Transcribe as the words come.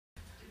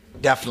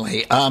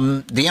Definitely.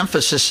 The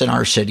emphasis in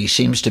our city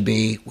seems to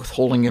be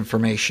withholding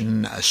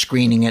information,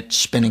 screening it,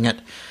 spinning it.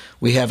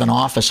 We have an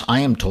office,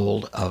 I am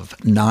told, of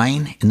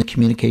 9 in the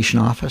communication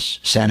office.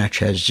 Saanich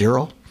has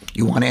 0.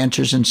 You want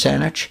answers in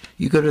Saanich?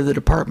 You go to the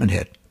department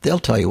head. They'll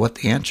tell you what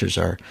the answers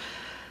are.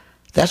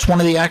 That's one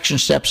of the action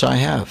steps I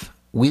have.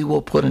 We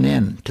will put an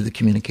end to the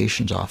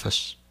communications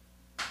office.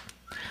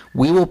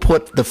 We will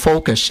put the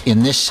focus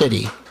in this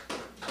city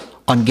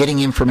on getting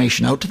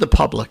information out to the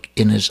public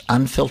in as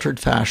unfiltered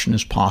fashion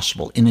as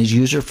possible, in as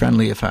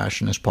user-friendly a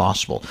fashion as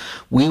possible.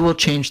 We will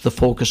change the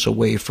focus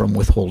away from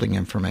withholding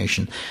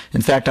information.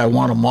 In fact, I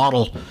want to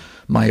model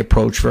my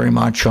approach very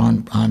much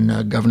on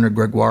Governor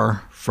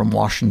Gregoire from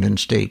Washington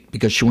State,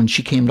 because when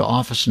she came to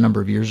office a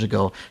number of years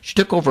ago, she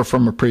took over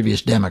from a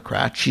previous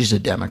Democrat. She's a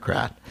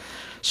Democrat.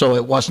 So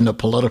it wasn't a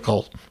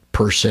political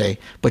per se,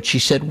 but she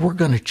said, we're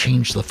going to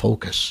change the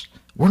focus.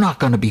 We're not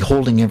going to be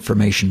holding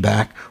information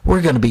back.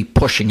 We're going to be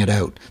pushing it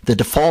out. The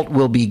default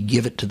will be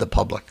give it to the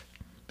public.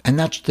 And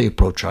that's the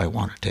approach I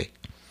want to take.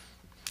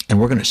 And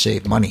we're going to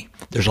save money.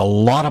 There's a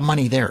lot of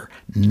money there.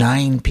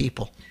 9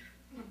 people.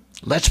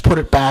 Let's put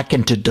it back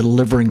into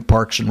delivering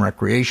parks and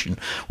recreation,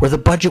 where the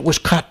budget was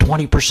cut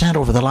 20%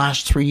 over the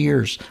last 3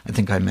 years. I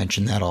think I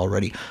mentioned that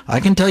already. I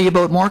can tell you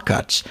about more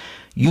cuts.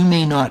 You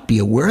may not be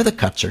aware the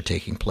cuts are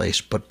taking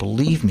place, but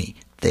believe me,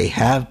 they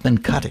have been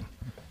cutting.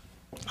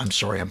 I'm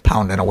sorry, I'm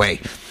pounding away.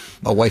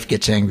 My wife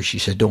gets angry. She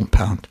said, don't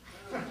pound.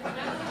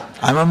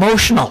 I'm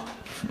emotional.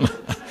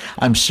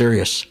 I'm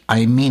serious.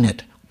 I mean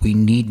it. We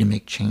need to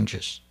make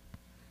changes.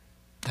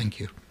 Thank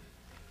you.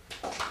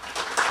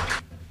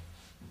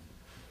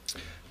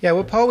 Yeah,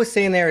 what Paul was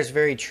saying there is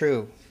very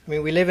true. I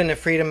mean, we live in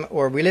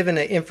an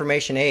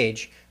information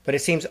age, but it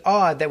seems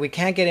odd that we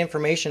can't get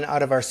information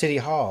out of our city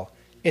hall.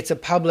 It's a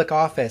public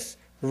office,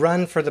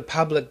 run for the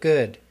public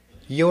good.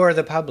 You're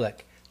the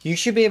public. You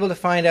should be able to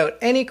find out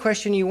any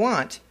question you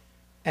want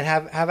and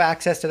have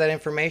access to that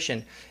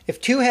information.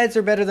 If 2 heads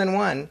are better than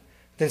 1,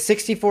 then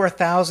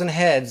 64,000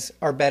 heads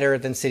are better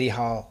than City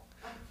Hall.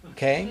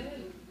 Okay?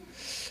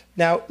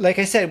 Now, like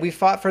I said, we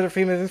fought for the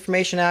Freedom of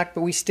Information Act,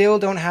 but we still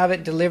don't have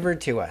it delivered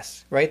to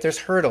us, right? There's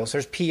hurdles,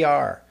 there's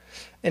PR.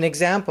 An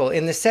example,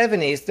 in the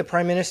 70s, the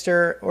Prime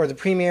Minister or the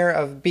Premier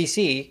of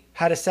BC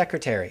had a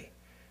secretary.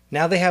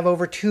 Now they have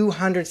over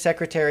 200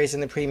 secretaries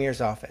in the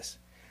Premier's office.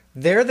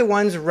 They're the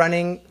ones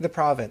running the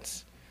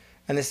province.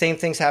 And the same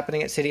thing's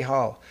happening at City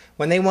Hall.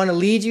 When they want to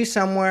lead you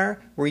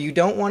somewhere where you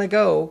don't want to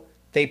go,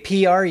 they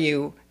PR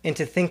you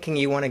into thinking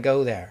you want to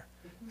go there.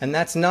 And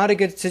that's not a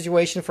good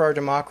situation for our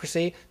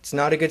democracy. It's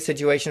not a good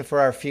situation for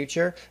our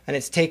future. And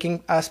it's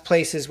taking us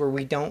places where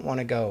we don't want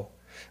to go.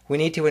 We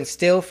need to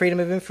instill freedom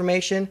of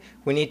information.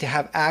 We need to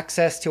have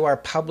access to our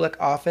public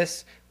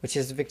office, which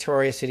is the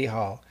Victoria City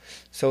Hall.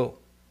 So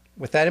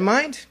with that in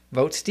mind,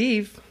 vote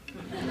Steve.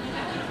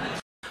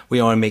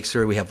 We want to make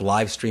sure we have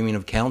live streaming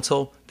of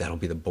council. That'll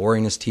be the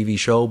boringest TV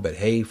show, but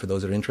hey, for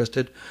those that are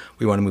interested,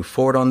 we want to move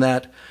forward on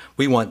that.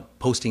 We want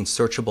posting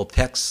searchable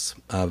texts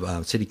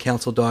of city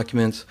council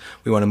documents.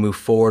 We want to move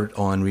forward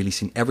on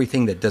releasing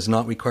everything that does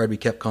not require to be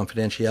kept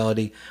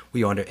confidentiality.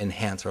 We want to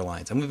enhance our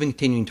lines, and we've been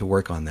continuing to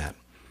work on that.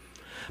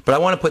 But I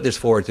want to put this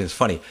forward, and it's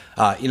funny.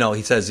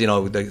 He says, the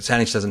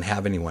Saanich doesn't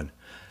have anyone.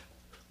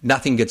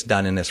 Nothing gets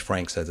done unless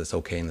Frank says it's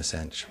okay in the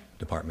Saanich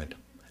department.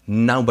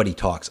 Nobody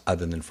talks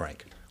other than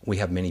Frank. We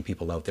have many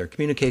people out there.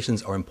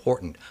 Communications are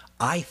important.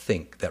 I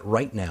think that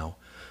right now,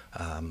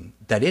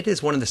 that it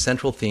is one of the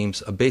central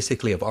themes of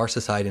basically of our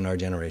society and our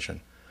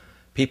generation.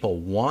 People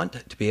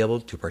want to be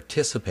able to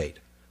participate.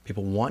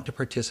 People want to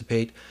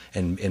participate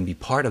and be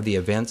part of the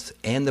events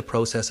and the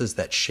processes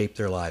that shape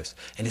their lives.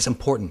 And it's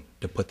important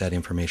to put that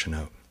information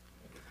out.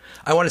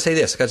 I want to say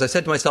this, because I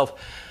said to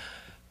myself,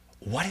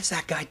 what is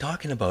that guy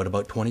talking about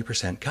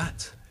 20%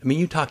 cuts? I mean,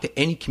 you talk to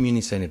any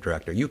community center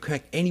director, you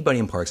connect anybody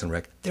in Parks and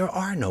Rec, there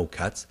are no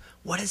cuts.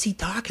 What is he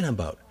talking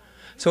about?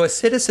 So a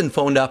citizen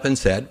phoned up and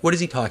said, what is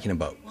he talking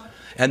about?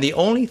 And the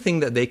only thing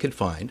that they could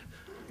find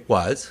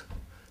was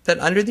that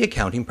under the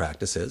accounting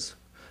practices,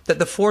 that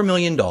the $4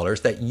 million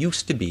that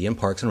used to be in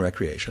Parks and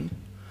Recreation,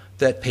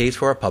 that pays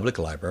for our public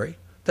library,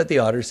 that the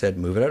auditor said,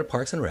 move it out of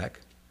Parks and Rec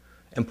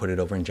and put it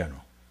over in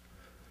general.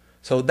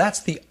 So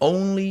that's the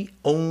only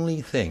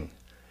thing.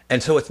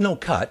 And so it's no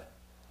cut.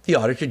 The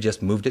auditor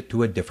just moved it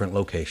to a different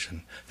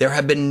location. There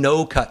have been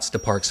no cuts to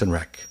Parks and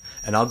Rec.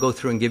 And I'll go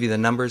through and give you the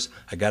numbers.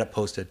 I got it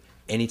posted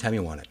anytime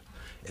you want it.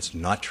 It's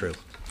not true.